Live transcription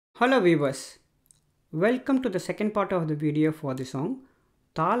Hello viewers, welcome to the second part of the video for the song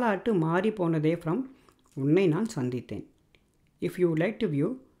Thaalaattu Maari Ponadhey from Unnai Naan Sandhithen. If you would like to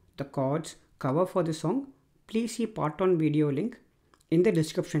view the chords cover for the song, please see part 1 video link in the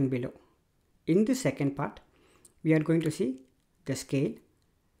description below. In the second part, we are going to see the scale,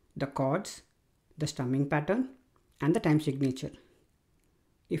 the chords, the strumming pattern and the time signature.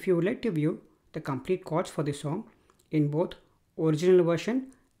 If you would like to view the complete chords for the song in both original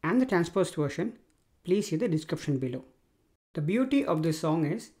version and the transposed version, please see the description below. The beauty of this song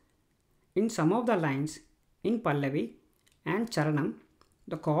is, in some of the lines in Pallavi and Charanam,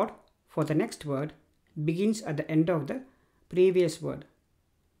 the chord for the next word begins at the end of the previous word.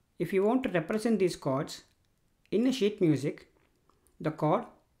 If you want to represent these chords in a sheet music, the chord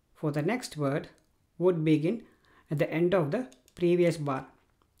for the next word would begin at the end of the previous bar.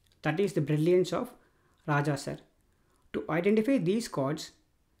 That is the brilliance of Raja sir. To identify these chords,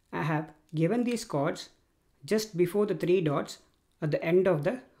 I have given these chords just before the 3 dots at the end of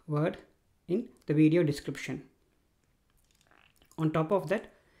the word in the video description. On top of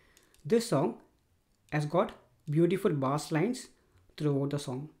that, this song has got beautiful bass lines throughout the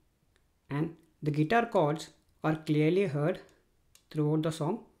song, and the guitar chords are clearly heard throughout the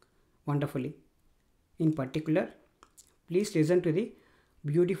song wonderfully. In particular, please listen to the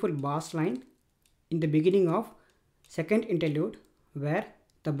beautiful bass line in the beginning of second interlude where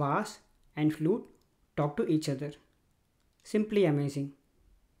the bass and flute talk to each other. Simply amazing.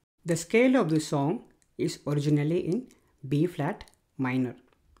 The scale of this song is originally in B flat minor.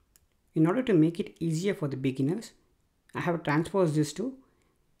 In order to make it easier for the beginners, I have transposed this to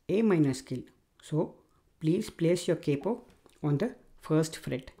A minor scale. So please place your capo on the first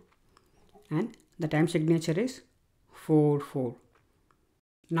fret, and the time signature is 4/4.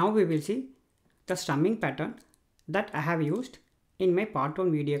 Now we will see the strumming pattern that I have used in my part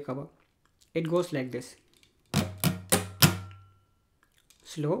 1 video cover. It goes like this: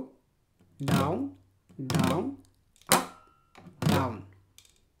 slow, down, down, up, down.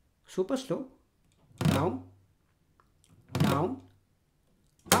 Super slow, down, down,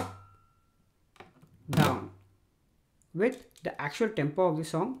 up, down. With the actual tempo of the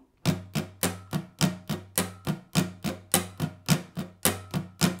song.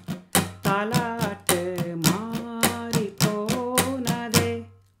 Thaalaattu Maari Ponadhey.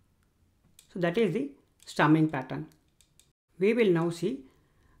 So that is the strumming pattern. We will now see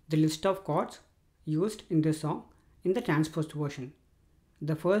the list of chords used in this song in the transposed version.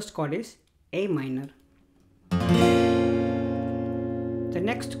 The first chord is A minor. The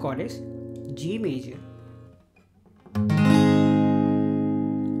next chord is G major.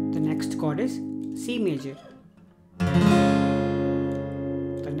 The next chord is C major.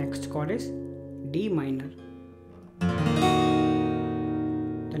 The next chord is D minor.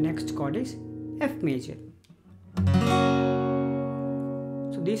 The next chord is F major.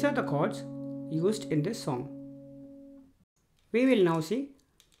 So these are the chords used in this song. We will now see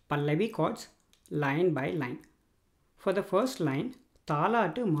Pallavi chords line by line. For the first line,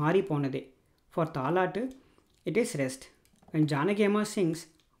 Thaalaattu Maari Ponadhey. For Thaalaattu, it is rest. When Janaki Amma sings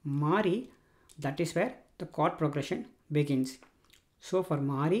Maari, that is where the chord progression begins. So for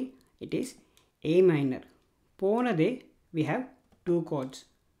Maari, it is A minor. Ponadhey, we have 2 chords.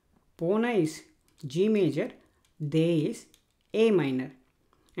 Pona is G major, Dey is A minor.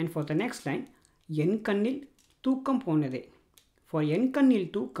 And for the next line, En kannil thookam ponadhey. For En kannil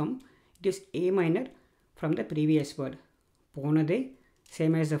thookam, it is A minor from the previous word. Ponadhey,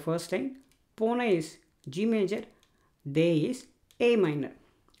 same as the first line. Pona is G major, Dey is A minor.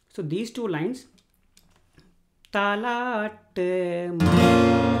 So these 2 lines, Thaalaattu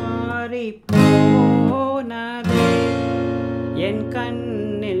Maari Ponadhey, En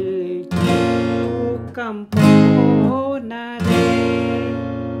kannil thookam ponadhey.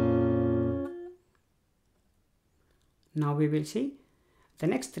 Now we will see the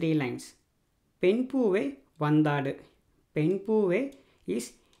next 3 lines. Penpoove vandadu. Penpoove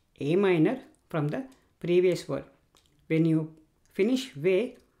is A minor from the previous word. When you finish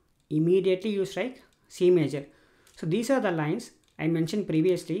ve, immediately you strike C major. So these are the lines I mentioned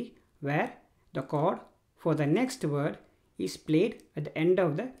previously where the chord for the next word is played at the end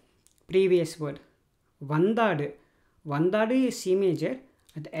of the previous word. Vandadu. Vandadu is C major.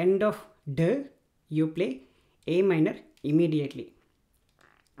 At the end of D, you play A minor immediately.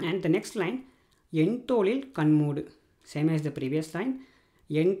 And the next line, En tholil kannmoodu. Same as the previous line.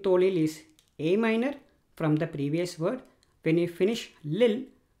 En tholil is A minor from the previous word. When you finish lil,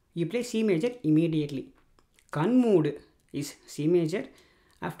 you play C major immediately. Kannmoodu is C major.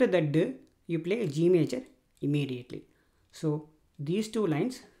 After that D, you play G major immediately. So these 2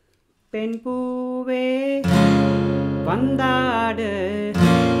 lines பெண் பூவே வந்தாடு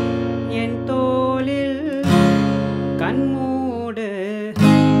என் தோளில் கண்மூடு.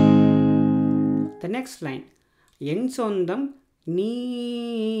 The next line, என் சொந்தம் நீ.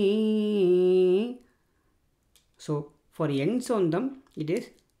 So for என் சொந்தம் it is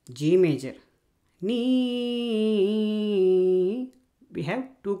G major. நீ, we have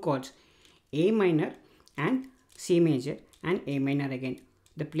two chords, A minor and C major and A minor again.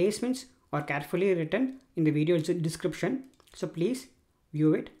 The placements are carefully written in the video description, so please view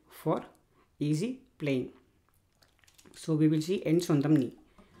it for easy playing. So we will see en sondam ni.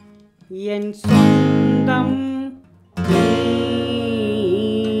 En sondam ni.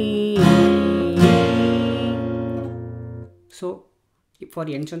 So for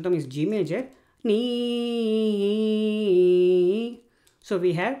en sondam is G major, ni. So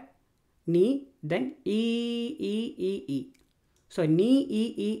we have ni, then E, E, E, E. So ni, E,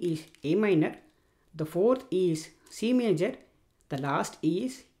 E is A minor, the fourth E is C major, the last E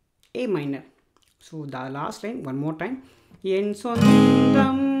is A minor. So the last line one more time. En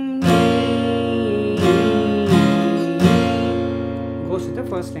sondam ni goes to the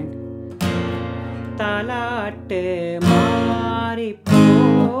first line. Thaalaattu Maari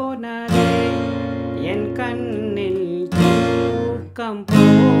Ponadhey en kannil thookam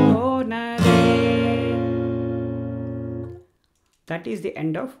Ponadhey. That is the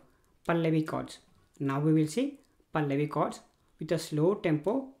end of Pallavi chords. Now we will see Pallavi chords with a slow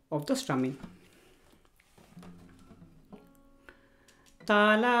tempo of the strumming.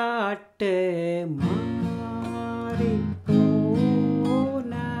 Thaalaattu Maari Ponadhey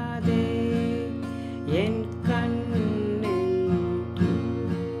en kannil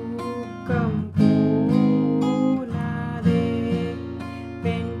thookam Ponadhey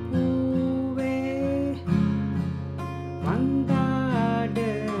pen poove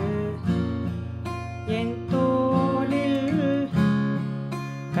vandadu en tholil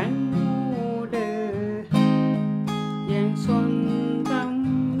kanmoodu en sondam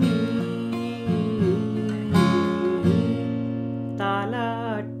ni.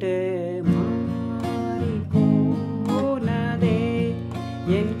 Thaalaattu Maari Ponadhey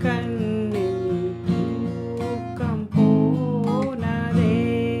en kannil thookam Ponadhey.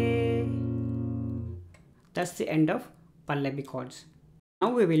 That's the end of Pallavi chords. Now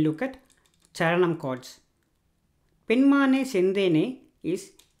we will look at Charanam chords. Penmane sendene is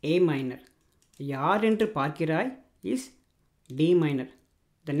A minor. Yaar endru paarkirai is D minor.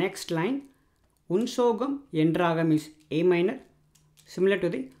 The next line, unsogam endragam is A minor, similar to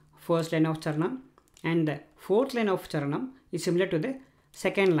the first line of Charanam, and the fourth line of Charanam is similar to the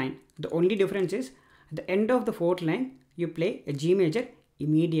second line. The only difference is at the end of the fourth line you play a G major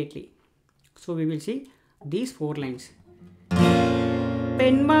immediately. So we will see these four lines.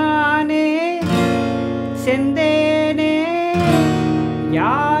 Penmane sendene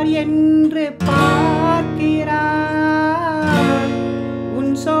yaar endru paarkirai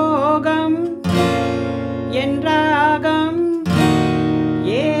unsogam endragam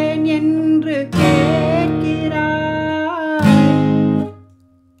ஏன் என்று கேட்கிறாய்.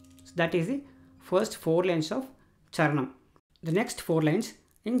 That is the first four lines of Charanam. The next four lines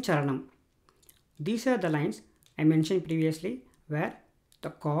in Charanam. These are the lines I mentioned previously where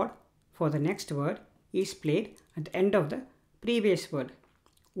the chord for the next word is played at the end of the previous word.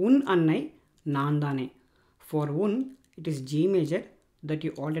 Un annai naandane. For un it is G major that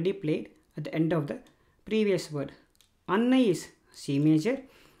you already played at the end of the previous word. Annai is C major.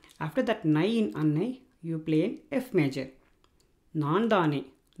 After that nai in annai you play in F major. Naandane.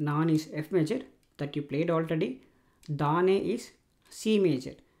 Nan is F major that you played already. Dane is C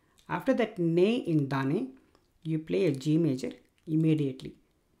major. After that ne in dane you play a G major immediately.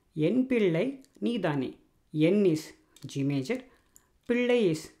 En pillai ni dane. En is G major. Pillai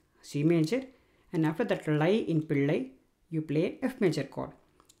is C major. And after that lai in pillai you play F major chord.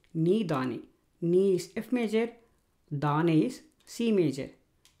 Ni dane. Ni is F major. Dane is C major.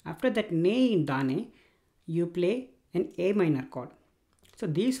 After that ne in dane you play an A minor chord. So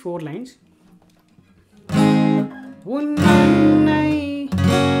these four lines. Unnai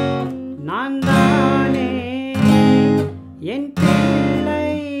nandane en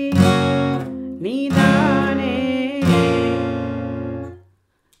pillai nidane.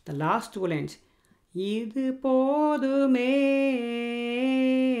 The last two lines. Idu podume.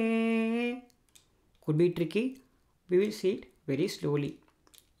 Could be tricky. We will see it very slowly.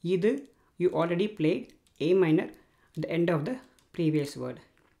 Idu you already played A minor at the end of the previous word.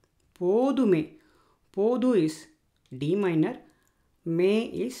 Podume. Podu is D minor. Me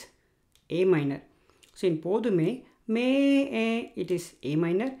is A minor. So in podume, me it is A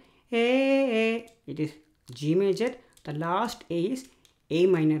minor. A. It is G major. The last A is A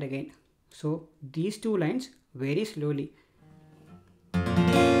minor again. So these two lines very slowly.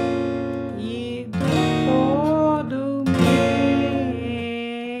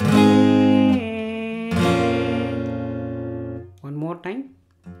 One more time.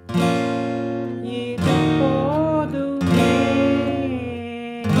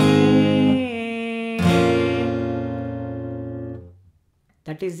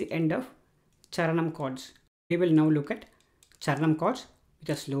 That is the end of Charanam chords. We will now look at Charanam chords with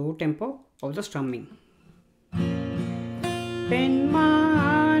a slow tempo of the strumming.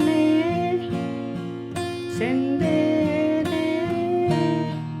 Penmane sendere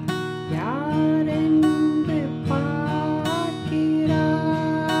yarendu paakira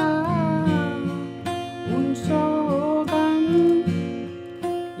un sogam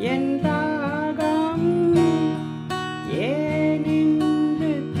en ragam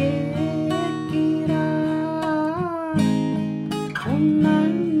yenindru kekkira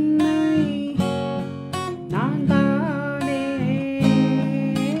unnai naan தானே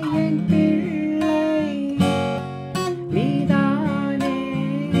என் பிள்ளை நீதானே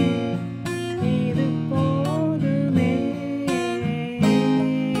இது போதுமே.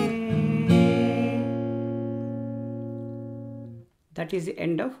 That is the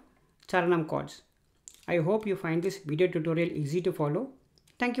end of Charanam chords. I hope you find this video tutorial easy to follow.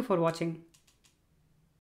 Thank you for watching.